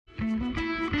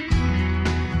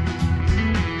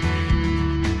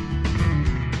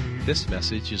This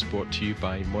message is brought to you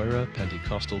by Moira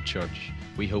Pentecostal Church.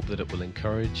 We hope that it will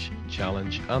encourage,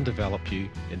 challenge, and develop you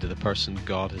into the person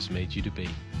God has made you to be.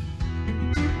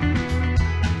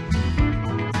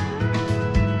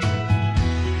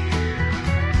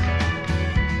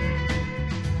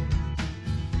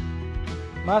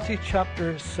 Matthew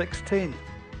chapter 16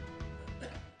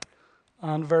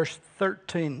 and verse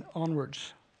 13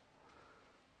 onwards.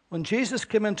 When Jesus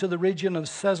came into the region of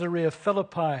Caesarea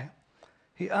Philippi,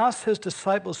 he asked his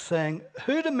disciples, saying,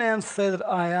 Who do men say that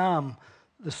I am,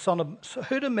 the Son of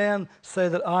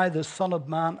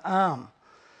Man, am?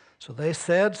 So they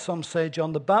said, Some say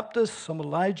John the Baptist, some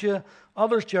Elijah,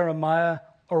 others Jeremiah,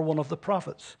 or one of the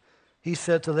prophets. He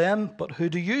said to them, But who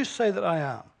do you say that I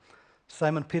am?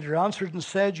 Simon Peter answered and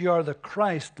said, You are the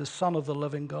Christ, the Son of the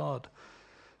living God.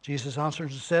 Jesus answered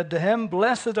and said to him,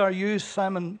 Blessed are you,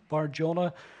 Simon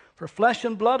Bar-Jonah, for flesh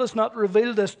and blood has not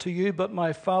revealed this to you, but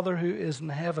my Father who is in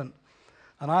heaven.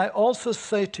 And I also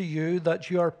say to you that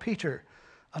you are Peter,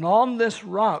 and on this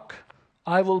rock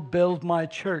I will build my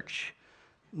church.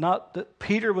 Not that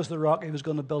Peter was the rock he was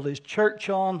going to build his church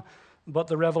on, but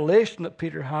the revelation that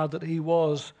Peter had that he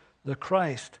was the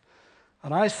Christ.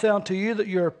 And I say unto you that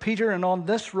you are Peter, and on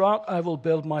this rock I will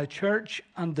build my church,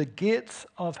 and the gates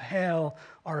of hell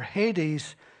or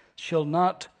Hades shall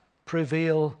not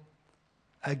prevail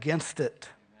against it.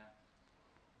 Amen.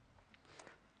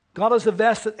 God has a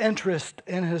vested interest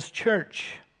in his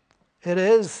church. It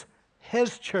is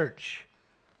his church.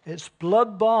 It's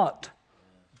blood-bought,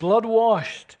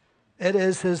 blood-washed. It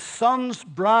is his Son's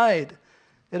bride.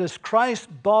 It is Christ's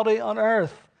body on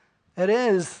earth. It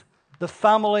is the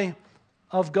family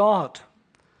of God.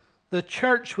 The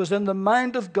church was in the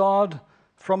mind of God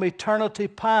from eternity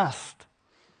past.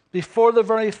 Before the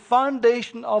very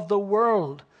foundation of the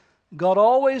world, God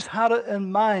always had it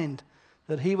in mind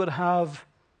that he would have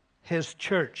his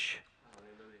church.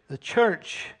 Hallelujah. The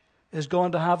church is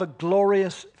going to have a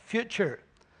glorious future.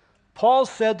 Paul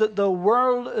said that the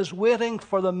world is waiting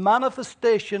for the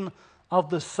manifestation of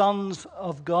the sons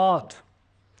of God.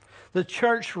 The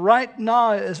church right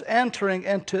now is entering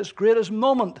into its greatest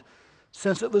moment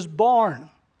since it was born.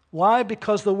 Why?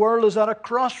 Because the world is at a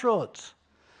crossroads.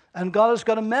 And God has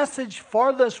got a message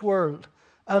for this world.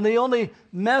 And the only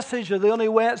message or the only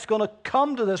way it's going to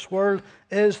come to this world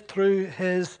is through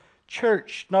his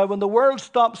church. Now, when the world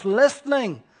stops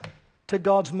listening to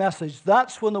God's message,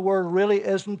 that's when the world really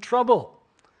is in trouble.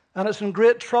 And it's in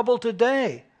great trouble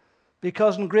today.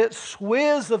 Because in great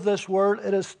swathes of this world,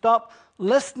 it has stopped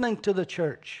listening to the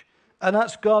church. And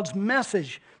that's God's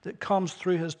message that comes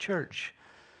through his church.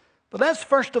 But let's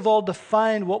first of all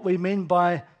define what we mean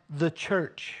by the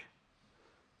church.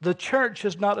 The church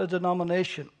is not a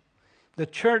denomination. The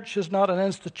church is not an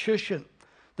institution.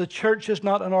 The church is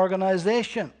not an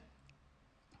organization.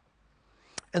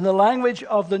 In the language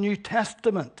of the New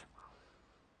Testament,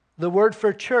 the word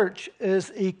for church is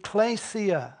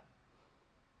ecclesia.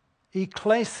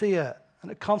 Ecclesia. And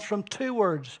it comes from two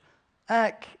words,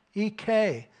 ek,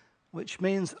 which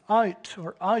means out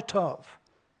or out of,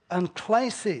 and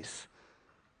klesis,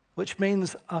 which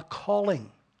means a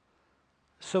calling.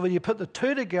 So when you put the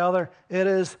two together, it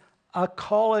is a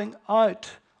calling out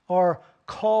or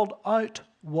called out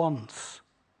ones.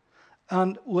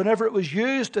 And whenever it was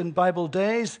used in Bible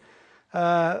days,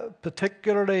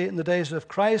 particularly in the days of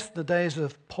Christ, the days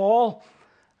of Paul,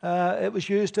 it was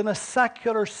used in a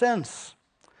secular sense.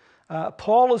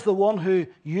 Paul is the one who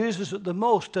uses it the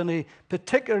most, and he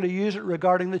particularly used it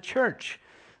regarding the church.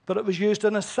 But it was used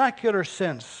in a secular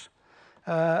sense.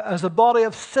 As a body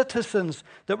of citizens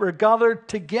that were gathered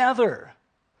together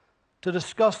to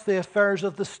discuss the affairs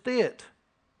of the state.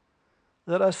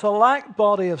 That a select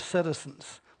body of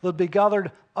citizens would be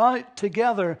gathered out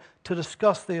together to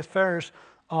discuss the affairs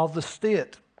of the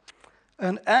state.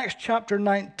 In Acts chapter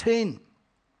 19,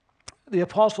 the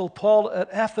Apostle Paul at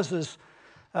Ephesus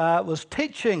was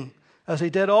teaching, as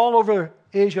he did all over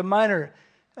Asia Minor.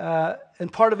 In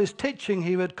part of his teaching,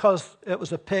 because it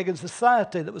was a pagan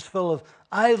society that was full of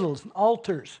idols and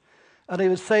altars. And he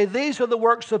would say, these are the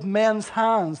works of men's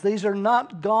hands. These are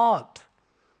not God.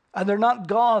 And they're not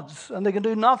gods. And they can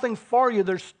do nothing for you.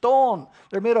 They're stone.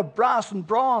 They're made of brass and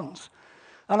bronze.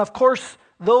 And of course,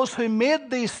 those who made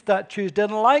these statues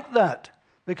didn't like that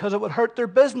because it would hurt their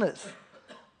business.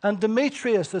 And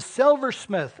Demetrius, the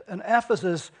silversmith in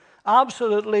Ephesus,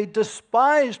 absolutely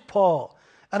despised Paul.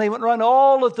 And he went around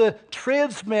all of the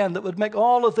tradesmen that would make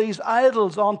all of these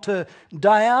idols onto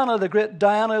Diana, the great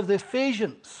Diana of the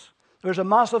Ephesians. There's a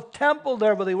massive temple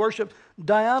there where they worship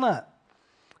Diana.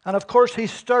 And of course, he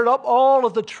stirred up all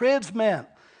of the tradesmen.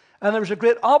 And there was a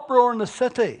great uproar in the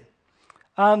city.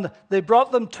 And they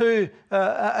brought them to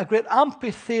a great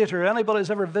amphitheater. Anybody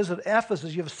who's ever visited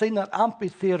Ephesus, you've seen that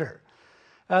amphitheater.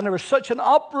 And there was such an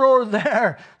uproar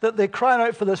there that they cried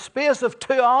out for the space of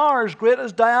 2 hours, great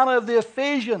as Diana of the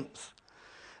Ephesians.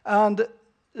 And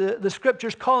the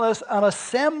scriptures call this an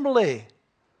assembly,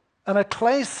 an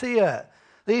ecclesia.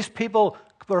 These people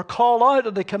were called out,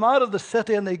 and they came out of the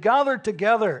city and they gathered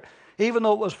together, even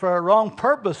though it was for a wrong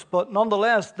purpose, but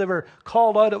nonetheless they were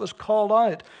called out. It was called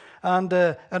out. And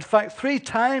in fact, 3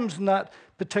 times in that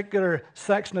particular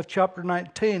section of chapter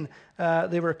 19,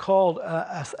 they were called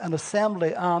an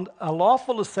assembly, and a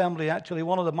lawful assembly. Actually,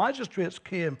 one of the magistrates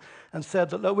came and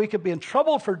said that, look, we could be in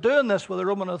trouble for doing this with the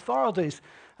Roman authorities,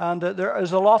 and there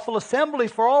is a lawful assembly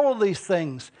for all of these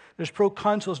things. There's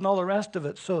proconsuls and all the rest of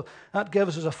it. So that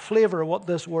gives us a flavor of what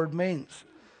this word means.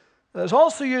 It's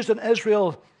also used in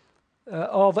Israel,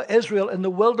 of Israel in the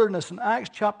wilderness in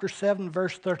Acts chapter 7,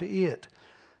 verse 38.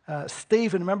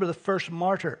 Stephen, remember the first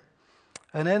martyr,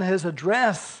 and in his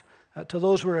address to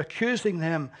those who were accusing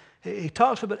him, he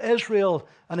talks about Israel,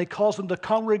 and he calls them the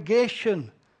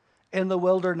congregation in the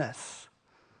wilderness,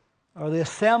 or the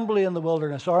assembly in the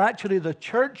wilderness, or actually the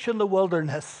church in the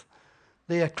wilderness,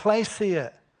 the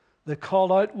ecclesia, the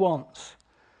called out ones.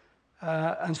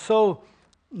 And so,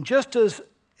 just as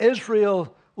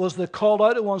Israel was the called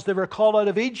out ones, they were called out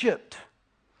of Egypt,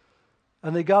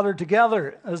 and they gathered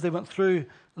together as they went through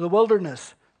the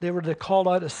wilderness. They were the called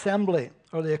out assembly,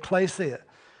 or the ecclesia.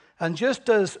 And just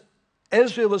as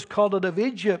Israel was called out of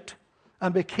Egypt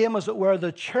and became, as it were,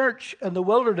 the church in the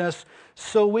wilderness,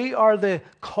 so we are the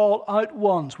called out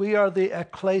ones. We are the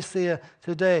ecclesia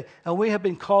today. And we have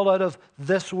been called out of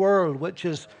this world, which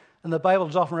is, in the Bible,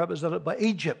 is often represented by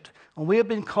Egypt. And we have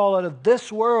been called out of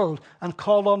this world and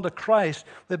called unto Christ.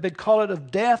 We've been called out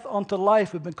of death unto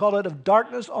life. We've been called out of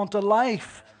darkness unto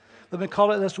life. We've been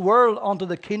called out of this world unto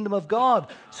the kingdom of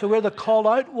God. So we're the called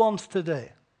out ones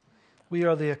today. We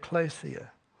are the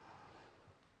ecclesia.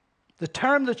 The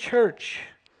term the church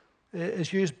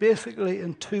is used basically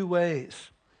in 2 ways.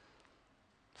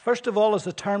 First of all, is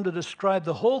a term to describe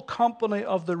the whole company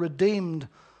of the redeemed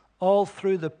all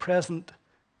through the present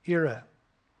era.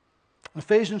 In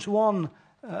Ephesians 1,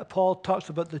 Paul talks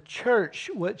about the church,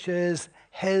 which is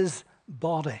his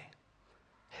body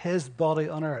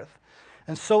on earth.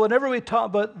 And so whenever we talk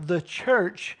about the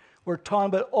church, we're talking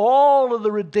about all of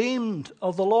the redeemed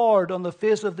of the Lord on the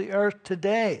face of the earth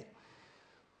today.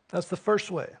 That's the first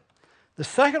way. The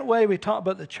second way we talk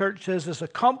about the church is a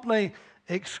company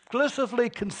exclusively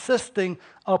consisting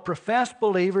of professed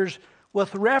believers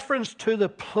with reference to the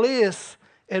place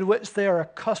in which they are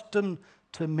accustomed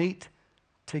to meet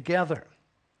together.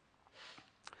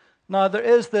 Now, there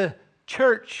is the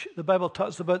church, the Bible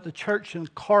talks about the church in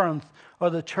Corinth, or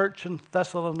the church in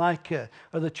Thessalonica,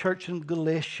 or the church in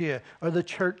Galatia, or the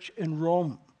church in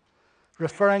Rome,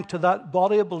 referring to that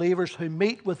body of believers who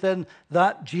meet within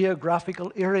that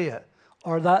geographical area,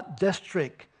 or that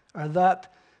district, or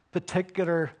that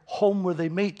particular home where they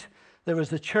meet. There was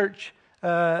the church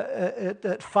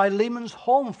at Philemon's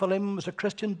home. Philemon was a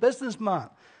Christian businessman,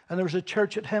 and there was a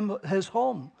church at his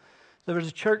home. There was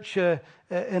a church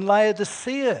in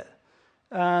Laodicea,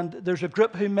 and there's a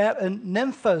group who met in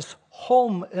Nympha's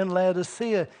home in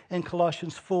Laodicea in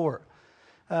Colossians 4.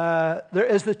 There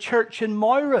is the church in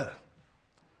Moira,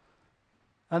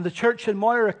 and the church in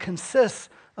Moira consists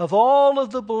of all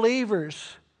of the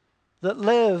believers that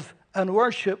live and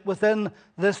worship within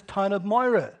this town of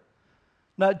Moira.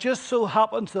 Now, it just so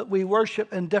happens that we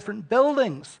worship in different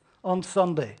buildings on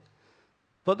Sunday,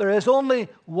 but there is only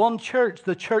one church,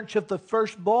 the church of the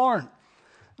firstborn.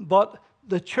 But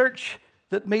the church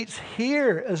that meets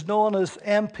here is known as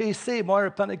MPC,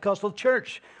 Moira Pentecostal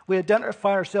Church. We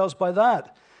identify ourselves by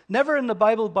that. Never in the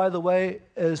Bible, by the way,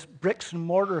 is bricks and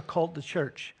mortar called the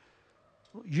church.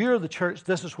 You're the church,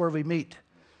 this is where we meet.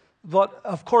 But,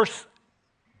 of course,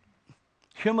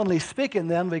 humanly speaking,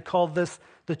 then, we call this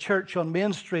the church on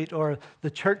Main Street, or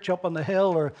the church up on the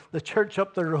hill, or the church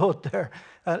up the road there.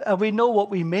 And we know what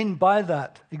we mean by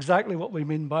that, exactly what we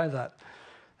mean by that.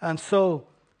 And so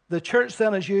the church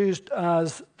then is used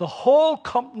as the whole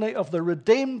company of the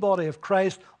redeemed body of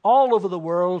Christ all over the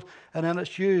world, and then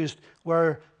it's used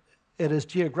where it is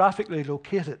geographically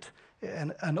located,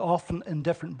 and often in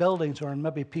different buildings or in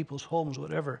maybe people's homes,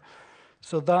 whatever.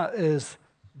 So that is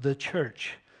the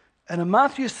church. And in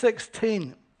Matthew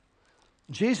 16,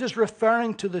 Jesus,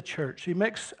 referring to the church, he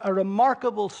makes a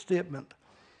remarkable statement.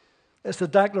 It's a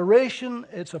declaration,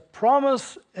 it's a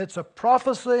promise, it's a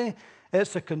prophecy,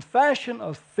 it's a confession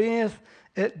of faith.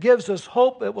 It gives us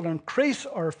hope, it will increase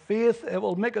our faith, it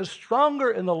will make us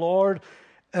stronger in the Lord.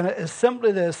 And it is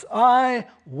simply this: I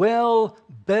will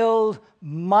build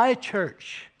my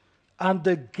church, and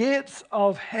the gates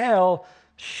of hell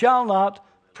shall not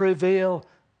prevail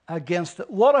against it.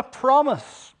 What a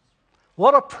promise!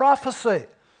 What a prophecy!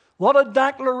 What a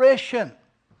declaration!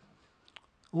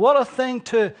 What a thing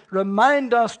to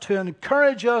remind us, to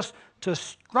encourage us, to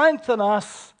strengthen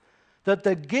us, that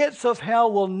the gates of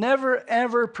hell will never,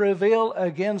 ever prevail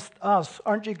against us.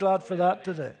 Aren't you glad for that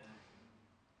today?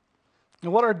 Now,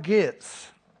 what are gates?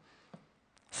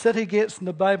 City gates in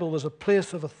the Bible was a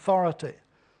place of authority,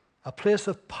 a place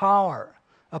of power,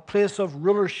 a place of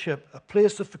rulership, a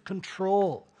place of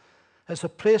control. It's a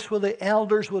place where the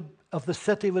elders of the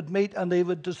city would meet and they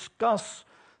would discuss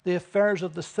the affairs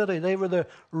of the city. They were the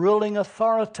ruling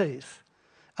authorities,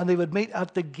 and they would meet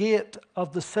at the gate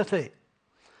of the city.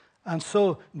 And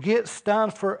so gates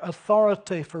stand for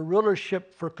authority, for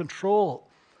rulership, for control.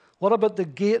 What about the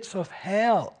gates of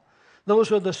hell?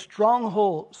 Those are the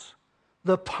strongholds,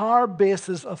 the power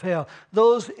bases of hell.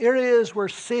 Those areas where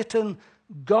Satan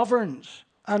governs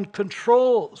and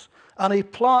controls, and he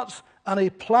plots and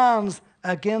he plans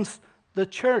against the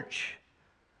church.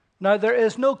 Now, there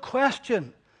is no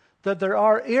question that there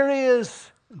are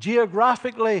areas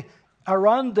geographically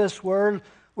around this world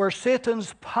where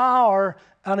Satan's power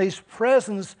and his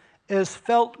presence is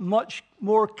felt much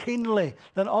more keenly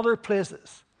than other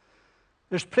places.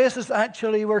 There's places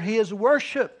actually where he is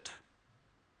worshipped.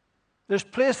 There's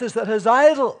places that has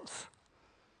idols.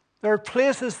 There are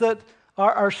places that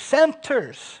are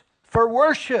centers for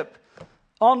worship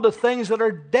on the things that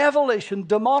are devilish and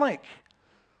demonic.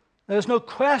 There's no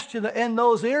question that in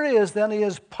those areas then he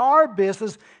has power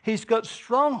bases, he's got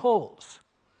strongholds.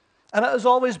 And it has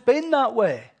always been that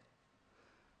way.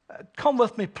 Come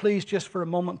with me, please, just for a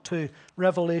moment to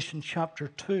Revelation chapter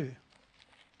 2.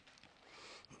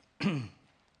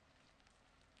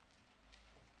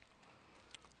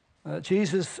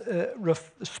 Jesus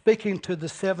speaking to the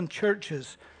seven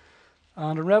churches.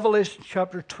 And in Revelation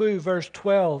chapter 2, verse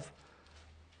 12,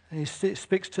 he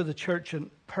speaks to the church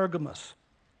in Pergamos.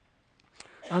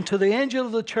 And to the angel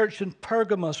of the church in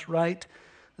Pergamos write,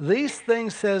 these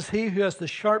things says he who has the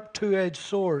sharp two-edged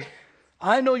sword.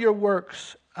 I know your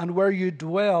works and where you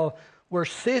dwell, where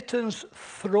Satan's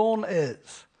throne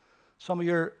is. Some of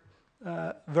your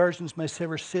versions may say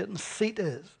where Satan's seat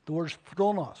is. The word is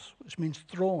thronos, which means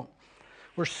throne.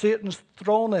 Where Satan's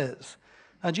throne is.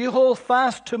 And you hold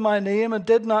fast to my name and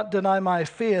did not deny my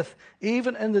faith,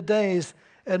 even in the days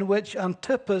in which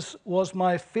Antipas was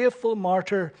my faithful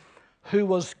martyr, who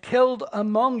was killed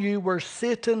among you where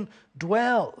Satan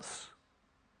dwells.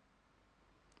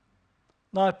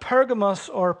 Now, Pergamos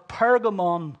or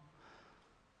Pergamon,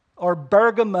 or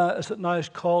Bergama as it now is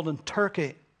called in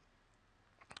Turkey,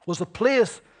 was a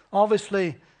place,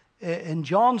 obviously, in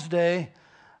John's day,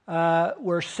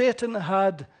 where Satan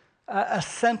had a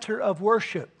center of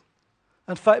worship.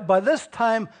 In fact, by this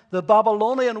time, the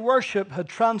Babylonian worship had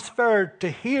transferred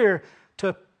to here,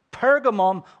 to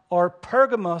Pergamon or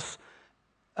Pergamos,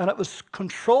 and it was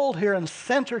controlled here and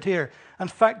centered here. In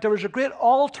fact, there was a great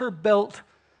altar built,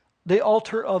 the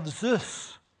altar of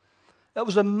Zeus. It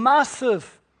was a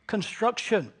massive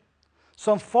construction,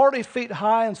 some 40 feet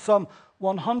high and some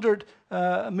 100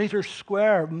 meters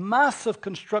square. Massive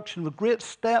construction with great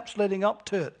steps leading up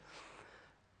to it.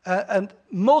 And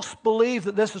most believe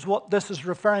that this is what this is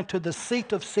referring to, the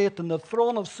seat of Satan, the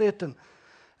throne of Satan,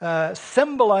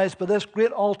 symbolized by this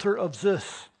great altar of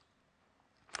Zeus.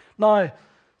 Now,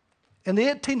 in the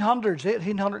 1800s,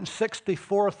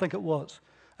 1864 I think it was,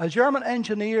 a German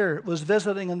engineer was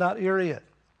visiting in that area.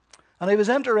 And he was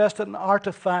interested in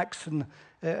artifacts and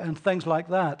things like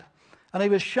that. And he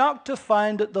was shocked to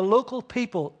find that the local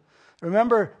people,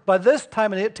 remember, by this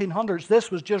time in the 1800s,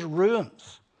 this was just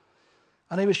ruins.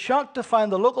 And he was shocked to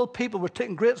find the local people were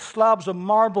taking great slabs of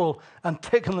marble and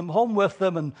taking them home with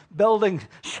them and building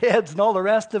sheds and all the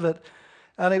rest of it.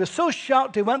 And he was so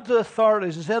shocked, he went to the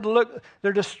authorities and said, look,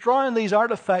 they're destroying these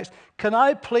artifacts. Can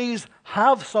I please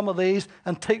have some of these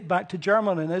and take back to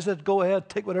Germany? And they said, go ahead,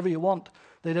 take whatever you want.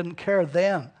 They didn't care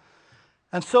then.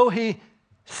 And so he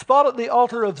spotted the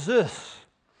altar of Zeus,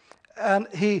 and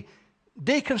he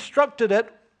deconstructed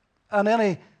it, and then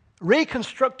he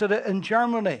reconstructed it in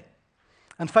Germany.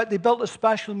 In fact, they built a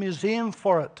special museum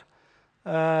for it,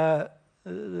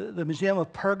 the Museum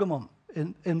of Pergamon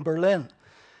in Berlin.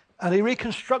 And he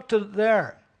reconstructed it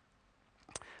there.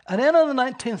 And then in the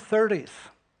 1930s,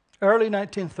 early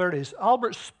 1930s,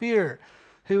 Albert Speer,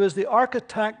 who was the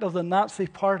architect of the Nazi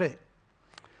Party,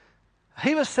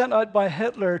 he was sent out by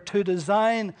Hitler to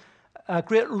design a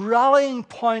great rallying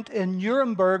point in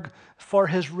Nuremberg for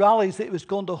his rallies that he was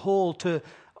going to hold to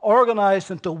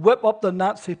organize and to whip up the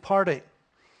Nazi party.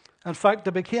 In fact,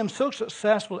 they became so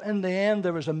successful, in the end,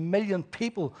 there was 1 million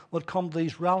people would come to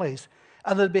these rallies.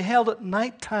 And they'd be held at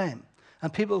night time.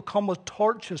 And people would come with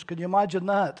torches. Can you imagine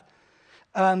that?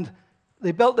 And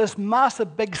they built this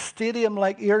massive big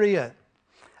stadium-like area.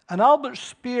 And Albert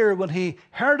Speer, when he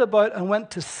heard about and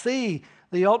went to see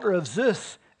the altar of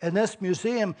Zeus in this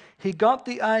museum, he got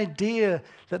the idea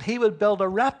that he would build a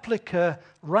replica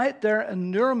right there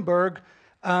in Nuremberg.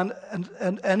 And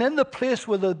in the place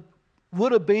where the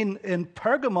would have been in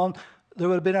Pergamon, there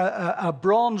would have been a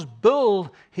bronze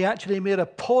bull. He actually made a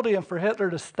podium for Hitler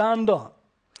to stand on.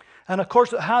 And of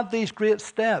course, it had these great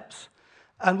steps.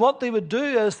 And what they would do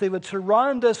is they would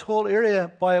surround this whole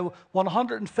area by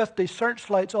 150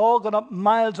 searchlights, all going up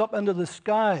miles up into the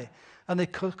sky. And they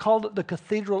called it the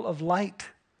Cathedral of Light.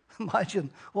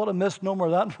 Imagine what a misnomer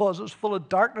that was. It was full of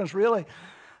darkness, really.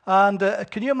 And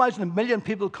can you imagine 1 million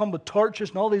people come with torches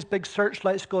and all these big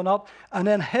searchlights going up, and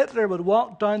then Hitler would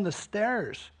walk down the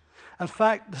stairs. In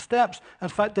fact, the steps. In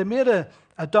fact, they made a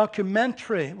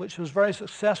documentary which was very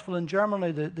successful in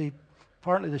Germany.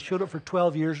 Apparently they showed it for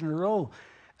 12 years in a row.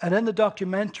 And in the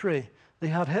documentary, they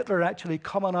had Hitler actually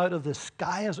coming out of the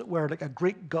sky, as it were, like a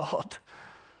Greek god.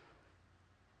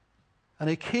 And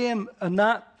he came, and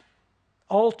that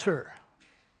altar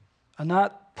and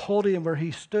that podium where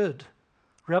he stood,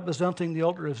 representing the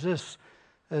altar of Zeus,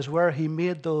 is where he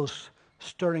made those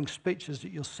stirring speeches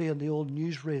that you'll see in the old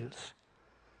newsreels,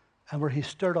 and where he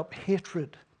stirred up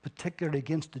hatred, particularly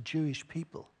against the Jewish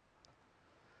people.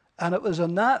 And it was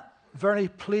in that very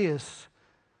place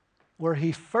where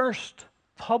he first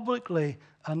publicly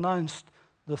announced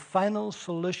the final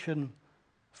solution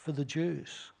for the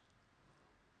Jews.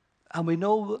 And we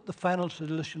know what the final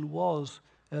solution was.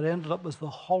 It ended up as the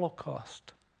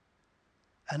Holocaust.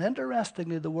 And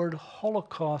interestingly, the word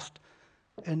Holocaust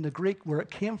in the Greek, where it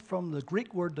came from, the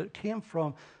Greek word that it came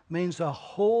from, means a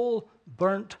whole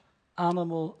burnt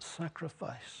animal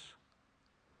sacrifice.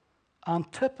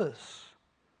 Antipas,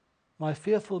 my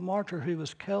faithful martyr who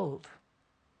was killed,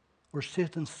 where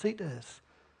Satan's seat is,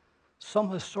 some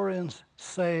historians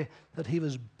say that he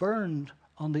was burned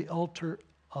on the altar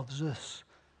of Zeus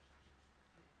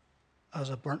as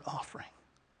a burnt offering.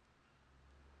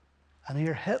 And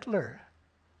here Hitler,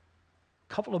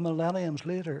 a couple of millenniums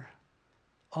later,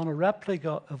 on a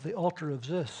replica of the altar of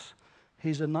Zeus,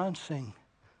 he's announcing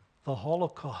the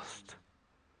Holocaust.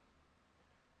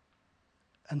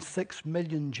 And 6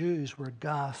 million Jews were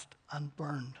gassed and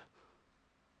burned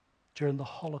during the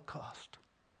Holocaust.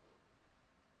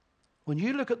 When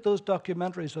you look at those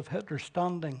documentaries of Hitler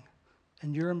standing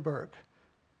in Nuremberg,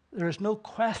 there is no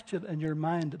question in your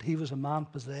mind that he was a man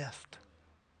possessed.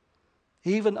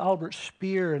 Even Albert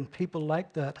Speer and people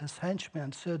like that, his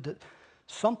henchmen, said that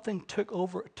something took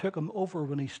him over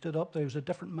when he stood up there. He was a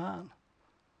different man.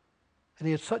 And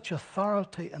he had such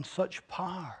authority and such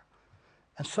power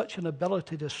and such an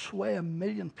ability to sway 1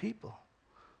 million people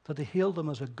that he hailed them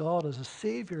as a God, as a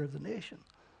savior of the nation.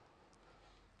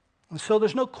 And so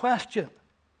there's no question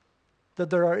that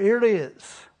there are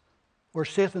areas where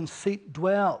Satan's seat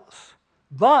dwells.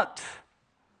 But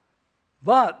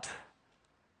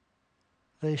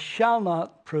they shall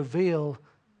not prevail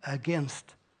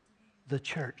against the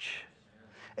church.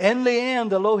 In the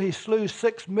end, although he slew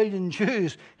 6 million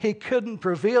Jews, he couldn't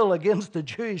prevail against the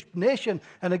Jewish nation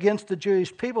and against the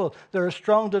Jewish people. They're as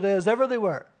strong today as ever they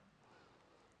were.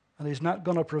 And he's not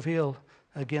going to prevail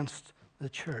against the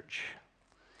church.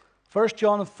 1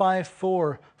 John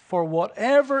 5:4, for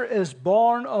whatever is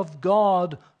born of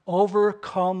God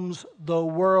overcomes the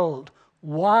world.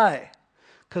 Why?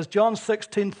 Because John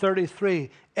 16:33,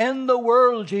 in the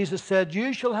world, Jesus said,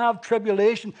 you shall have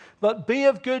tribulation, but be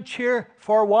of good cheer.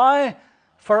 For why?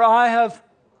 For I have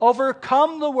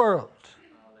overcome the world.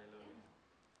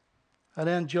 And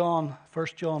then 1 John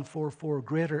 4:4,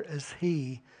 greater is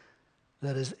he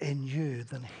that is in you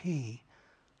than he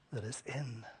that is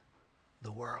in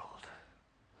the world.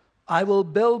 I will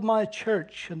build my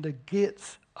church, and the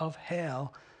gates of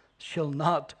hell shall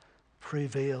not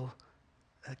prevail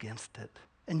against it.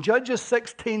 In Judges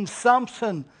 16,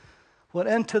 Samson went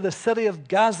into the city of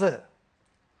Gaza.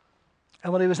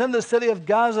 And when he was in the city of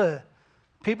Gaza,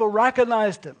 people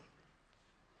recognized him.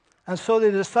 And so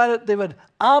they decided they would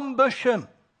ambush him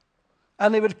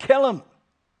and they would kill him.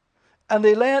 And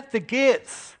they lay at the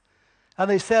gates and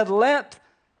they said, let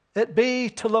it be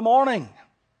till the morning.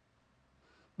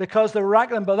 Because they were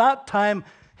reckoning by that time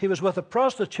he was with a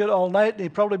prostitute all night and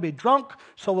he'd probably be drunk,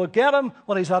 so we'll get him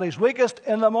when he's at his weakest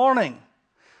in the morning.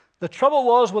 The trouble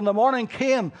was, when the morning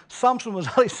came, Samson was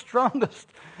at his strongest.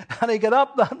 And he got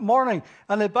up that morning,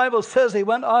 and the Bible says he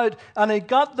went out and he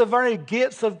got the very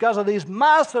gates of Gaza, these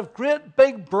massive, great,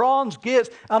 big bronze gates,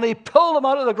 and he pulled them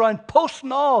out of the ground, posts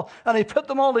and all, and he put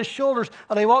them on his shoulders,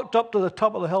 and he walked up to the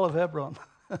top of the hill of Hebron.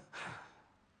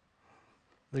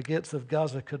 The gates of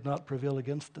Gaza could not prevail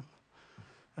against him,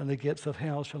 and the gates of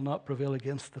hell shall not prevail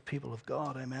against the people of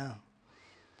God. Amen.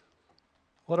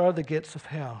 What are the gates of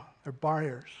hell? They're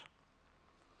barriers.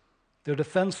 They're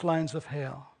defense lines of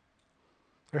hell.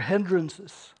 They're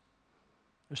hindrances.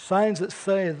 They're signs that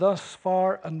say, thus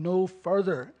far and no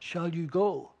further shall you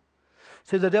go.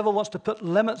 See, the devil wants to put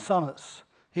limits on us.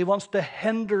 He wants to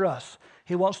hinder us.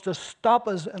 He wants to stop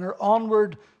us in our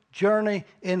onward journey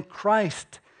in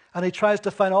Christ. And he tries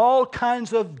to find all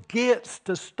kinds of gates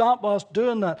to stop us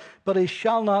doing that, but he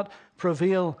shall not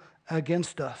prevail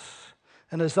against us.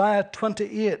 In Isaiah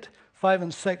 28, 5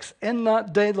 and 6, in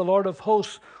that day the Lord of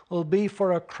hosts will be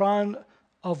for a crown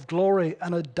of glory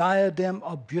and a diadem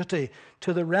of beauty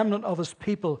to the remnant of his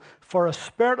people, for a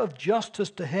spirit of justice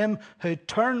to him who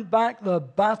turned back the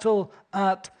battle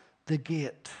at the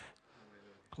gate.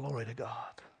 Glory to God.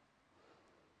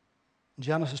 In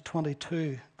Genesis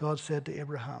 22, God said to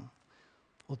Abraham,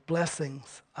 with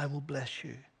blessings I will bless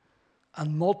you,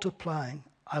 and multiplying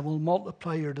I will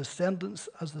multiply your descendants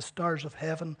as the stars of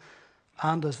heaven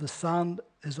and as the sand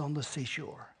is on the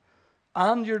seashore.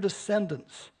 And your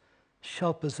descendants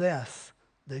shall possess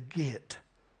the gate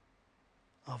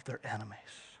of their enemies.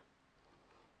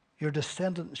 Your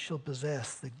descendants shall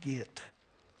possess the gate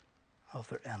of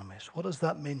their enemies. What does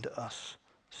that mean to us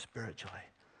spiritually?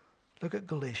 Look at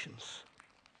Galatians.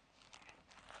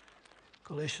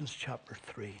 Galatians chapter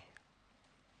 3,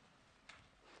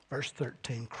 verse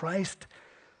 13. Christ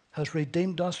has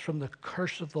redeemed us from the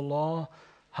curse of the law,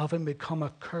 having become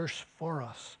a curse for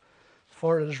us.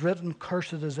 For it is written,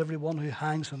 cursed is everyone who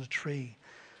hangs on a tree,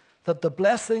 that the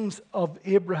blessings of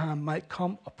Abraham might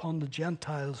come upon the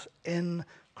Gentiles in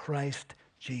Christ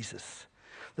Jesus,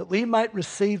 that we might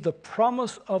receive the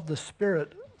promise of the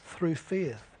Spirit through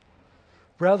faith.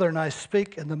 Brethren, I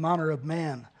speak in the manner of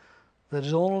men, that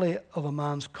is only of a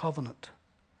man's covenant.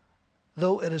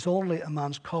 Though it is only a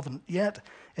man's covenant, yet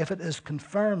if it is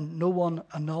confirmed, no one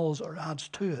annuls or adds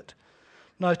to it.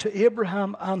 Now to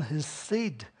Abraham and his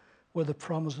seed were the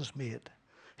promises made.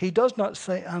 He does not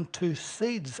say, and to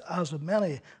seeds as of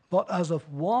many, but as of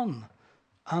one,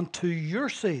 and to your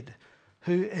seed,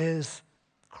 who is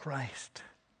Christ.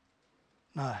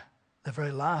 Now, the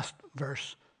very last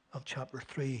verse of chapter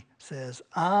 3 says,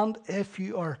 and if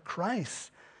you are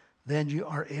Christ, then you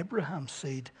are Abraham's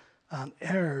seed and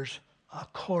heirs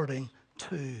according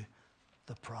to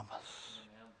the promise.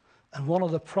 Amen. And one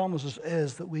of the promises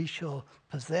is that we shall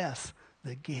possess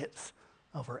the gates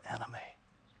of our enemy.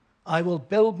 I will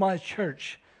build my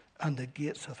church, and the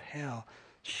gates of hell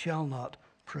shall not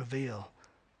prevail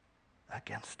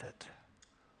against it.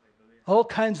 All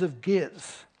kinds of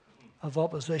gates of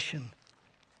opposition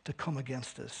to come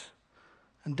against us.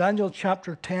 In Daniel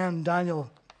chapter 10, Daniel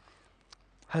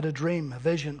had a dream, a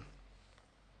vision.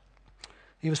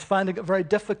 He was finding it very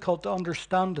difficult to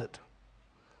understand it.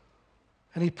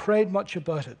 And he prayed much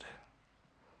about it.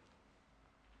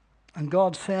 And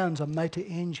God sends a mighty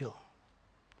angel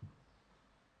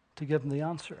to give him the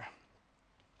answer.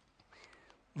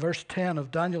 Verse 10 of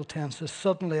Daniel 10 says,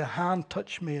 suddenly a hand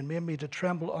touched me and made me to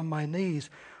tremble on my knees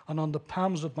and on the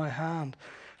palms of my hand.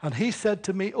 And he said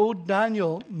to me, O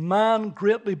Daniel, man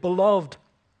greatly beloved,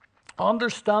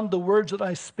 understand the words that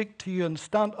I speak to you and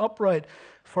stand upright,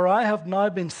 for I have now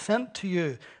been sent to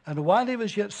you. And while he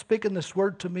was yet speaking this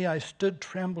word to me, I stood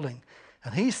trembling.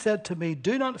 And he said to me,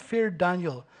 do not fear,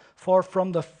 Daniel, for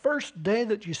from the first day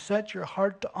that you set your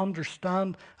heart to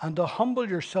understand and to humble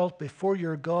yourself before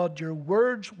your God, your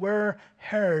words were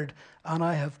heard, and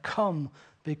I have come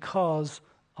because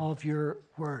of your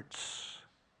words.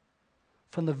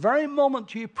 From the very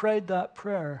moment you prayed that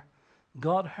prayer,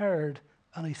 God heard,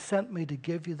 and he sent me to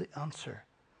give you the answer.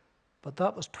 But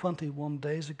that was 21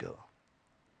 days ago.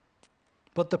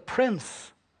 But the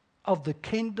prince of the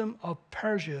kingdom of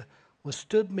Persia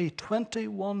withstood me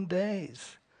 21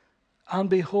 days. And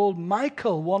behold,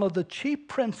 Michael, one of the chief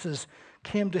princes,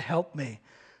 came to help me,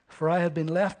 for I had been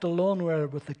left alone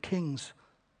with the kings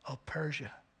of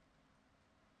Persia.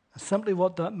 And simply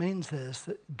what that means is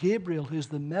that Gabriel, who's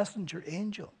the messenger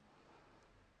angel,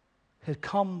 had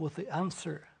come with the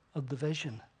answer of the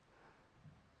vision.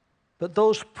 But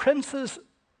those princes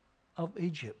of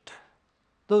Egypt,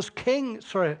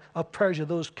 of Persia,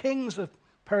 those kings of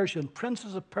Persia and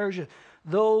princes of Persia,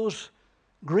 those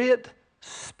great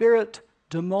spirit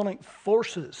demonic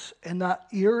forces in that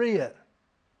area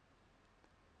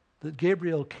that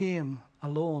Gabriel came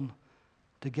alone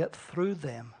to get through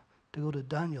them, to go to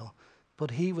Daniel.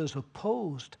 But he was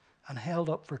opposed and held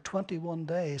up for 21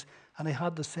 days, and he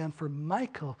had to send for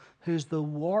Michael, who's the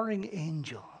warring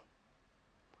angel.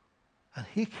 And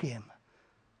he came,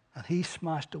 and he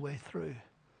smashed a way through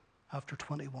after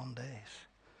 21 days.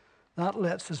 That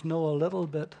lets us know a little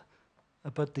bit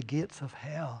about the gates of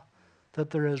hell, that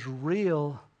there is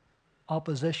real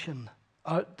opposition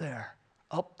out there,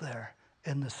 up there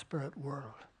in the spirit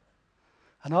world.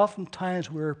 And oftentimes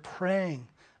we're praying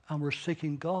and we're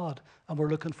seeking God and we're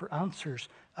looking for answers.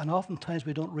 And oftentimes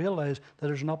we don't realize that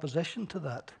there's an opposition to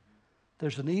that.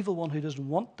 There's an evil one who doesn't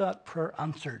want that prayer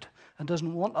answered and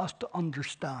doesn't want us to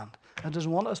understand and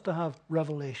doesn't want us to have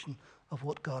revelation of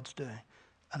what God's doing.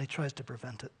 And he tries to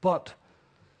prevent it. But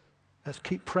let's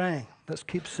keep praying. Let's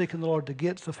keep seeking the Lord. The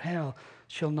gates of hell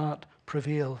shall not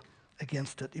prevail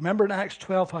against it. You remember in Acts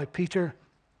 12 how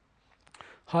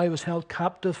he was held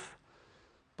captive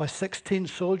by 16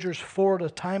 soldiers, 4 at a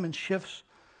time in shifts,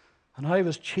 and how he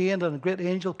was chained, and a great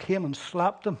angel came and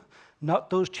slapped him, knocked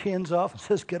those chains off and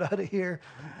says, "Get out of here."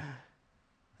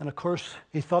 And of course,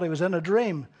 he thought he was in a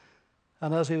dream.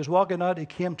 And as he was walking out, he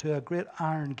came to a great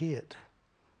iron gate.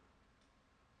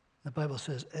 The Bible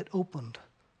says it opened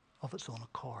of its own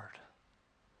accord.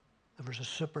 There was a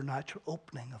supernatural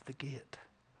opening of the gate.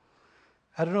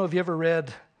 I don't know if you ever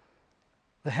read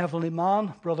The Heavenly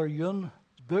Man, Brother Yun's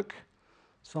book.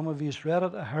 Some of you's read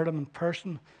it. I heard him in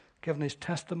person giving his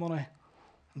testimony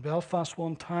in Belfast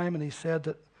one time, and he said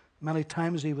that many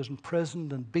times he was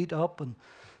imprisoned and beat up and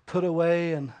put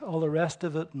away and all the rest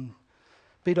of it, and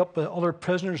beat up by other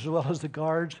prisoners as well as the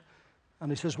guards.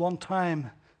 And he says one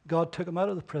time God took him out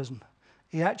of the prison.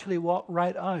 He actually walked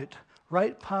right out,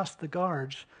 right past the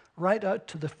guards, right out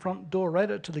to the front door, right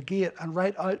out to the gate, and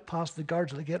right out past the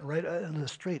guards of the gate, right out into the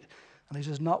street. And he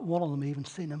says not one of them even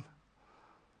seen him.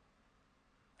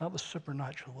 That was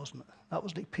supernatural, wasn't it? That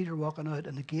was like Peter walking out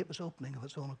and the gate was opening of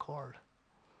its own accord.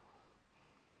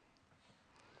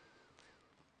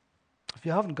 If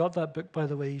you haven't got that book, by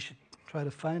the way, you should try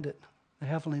to find it. The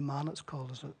Heavenly Man, it's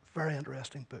called. It's a very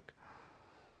interesting book.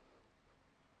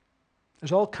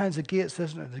 There's all kinds of gates,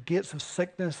 isn't there? The gates of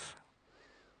sickness,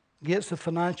 gates of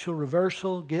financial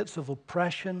reversal, gates of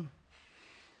oppression,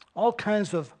 all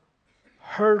kinds of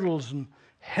hurdles and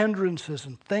hindrances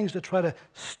and things to try to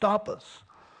stop us.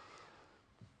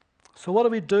 So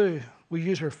what do? We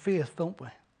use our faith, don't we?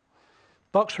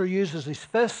 Boxer uses his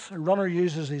fists, a runner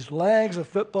uses his legs, a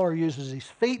footballer uses his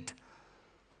feet,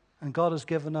 and God has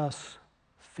given us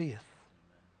faith.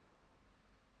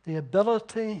 The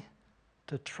ability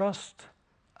to trust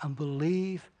and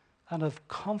believe and have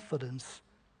confidence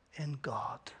in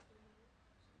God.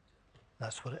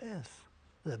 That's what it is.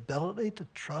 The ability to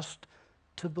trust,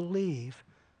 to believe,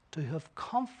 to have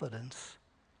confidence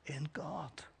in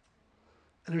God.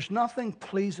 And there's nothing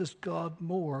pleases God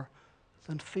more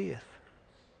than faith.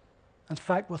 In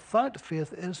fact, without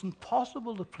faith, it is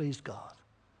impossible to please God.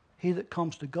 He that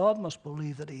comes to God must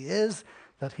believe that he is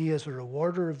a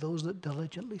rewarder of those that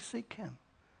diligently seek him.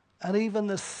 And even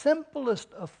the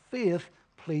simplest of faith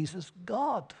pleases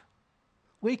God.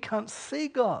 We can't see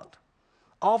God.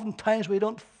 Oftentimes we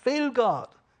don't feel God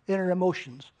in our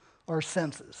emotions or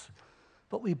senses.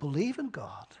 But we believe in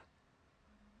God.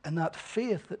 And that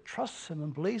faith that trusts him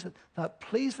and believes it, that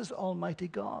pleases Almighty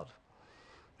God.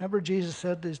 Remember Jesus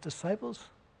said to his disciples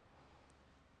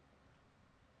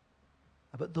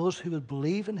about those who would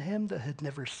believe in him that had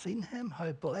never seen him,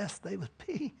 how blessed they would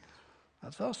be.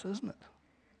 That's us, isn't it?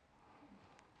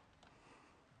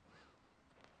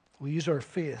 We use our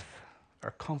faith,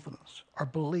 our confidence, our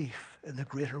belief in the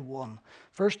greater one.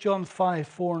 1 John 5,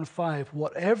 4 and 5,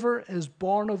 whatever is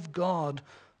born of God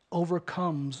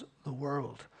overcomes the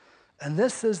world. And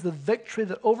this is the victory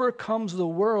that overcomes the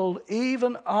world,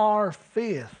 even our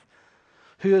faith.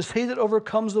 Who is he that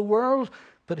overcomes the world?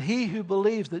 But he who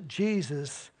believes that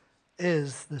Jesus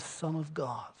is the Son of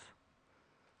God.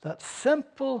 That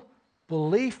simple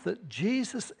belief that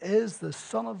Jesus is the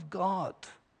Son of God,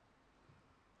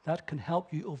 that can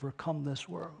help you overcome this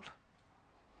world.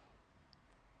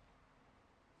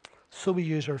 So we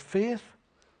use our faith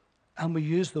and we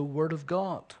use the Word of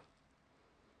God.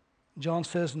 John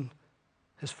says in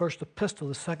his first epistle,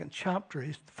 the second chapter,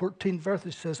 14th verse,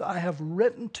 he says, I have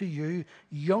written to you,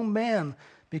 young men,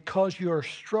 because you are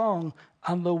strong,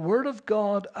 and the word of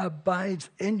God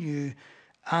abides in you,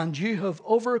 and you have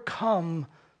overcome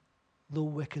the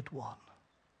wicked one.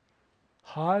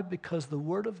 How? Because the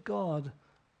word of God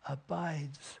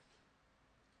abides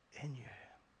in you.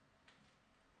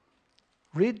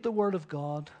 Read the Word of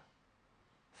God.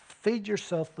 Feed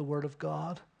yourself the Word of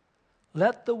God.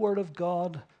 Let the Word of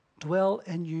God dwell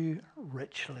in you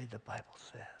richly, the Bible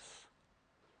says.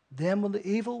 Then when the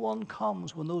evil one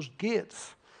comes, when those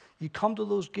gates, you come to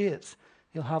those gates,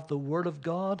 you'll have the Word of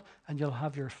God and you'll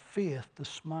have your faith to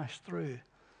smash through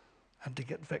and to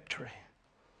get victory.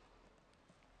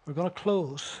 We're going to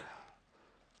close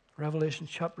Revelation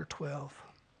chapter 12.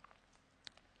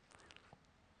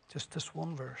 Just this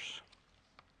one verse.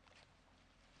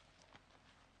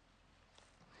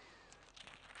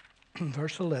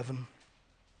 Verse 11.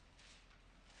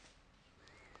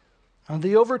 And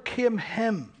they overcame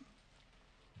him,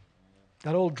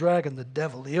 that old dragon, the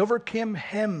devil. They overcame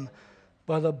him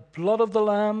by the blood of the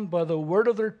Lamb, by the word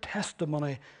of their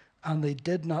testimony, and they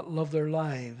did not love their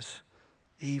lives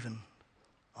even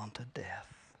unto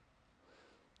death.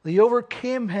 They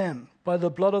overcame him by the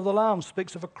blood of the Lamb.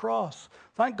 Speaks of a cross.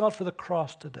 Thank God for the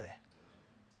cross today.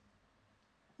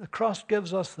 The cross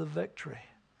gives us the victory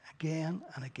again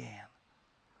and again.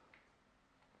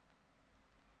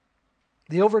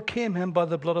 They overcame him by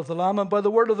the blood of the Lamb and by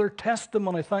the word of their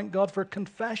testimony. Thank God for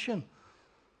confession.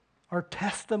 Our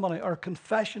testimony, our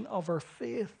confession of our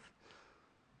faith.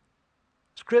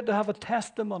 It's great to have a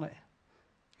testimony.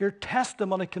 Your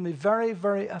testimony can be very,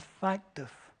 very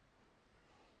effective.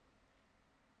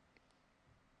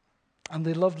 And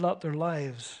they loved not their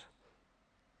lives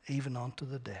even unto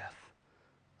the death.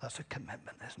 That's a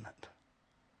commitment, isn't it?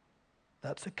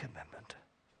 That's a commitment.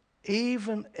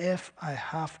 Even if I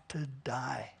have to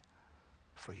die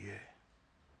for you,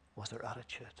 was their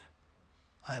attitude.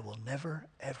 I will never,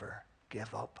 ever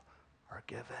give up or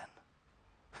give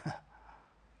in.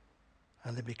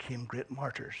 And they became great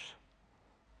martyrs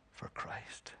for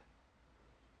Christ.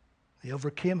 They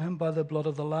overcame him by the blood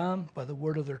of the Lamb, by the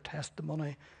word of their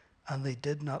testimony, and they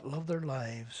did not love their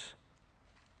lives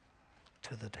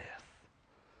to the death.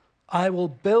 I will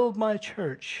build my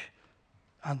church,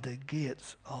 and the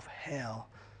gates of hell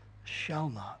shall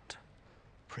not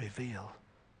prevail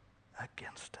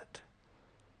against it.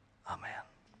 Amen.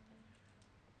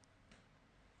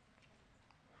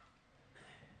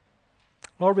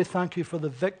 Lord, we thank you for the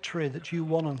victory that you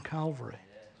won on Calvary.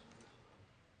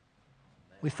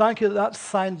 We thank you that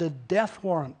signed the death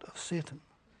warrant of Satan.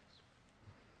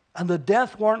 And the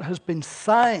death warrant has been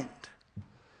signed.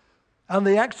 And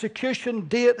the execution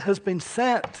date has been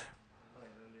set.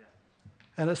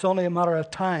 And it's only a matter of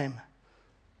time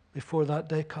before that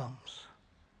day comes.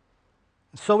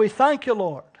 And so we thank you,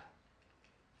 Lord.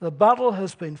 The battle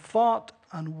has been fought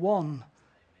and won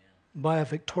by a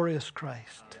victorious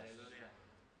Christ.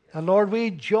 And Lord,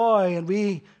 we joy and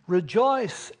we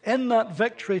rejoice in that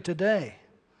victory today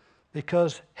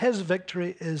because his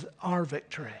victory is our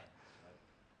victory.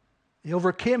 He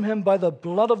overcame him by the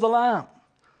blood of the Lamb.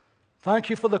 Thank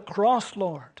you for the cross,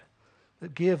 Lord,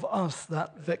 that gave us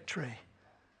that victory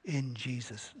in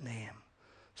Jesus' name.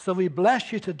 So we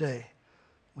bless you today.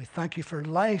 We thank you for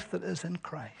life that is in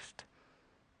Christ.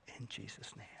 In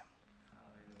Jesus' name.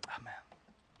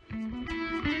 Amen.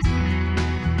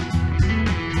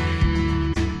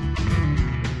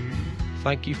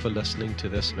 Thank you for listening to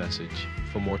this message.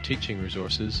 For more teaching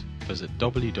resources, visit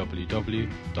www.mpc.org.uk.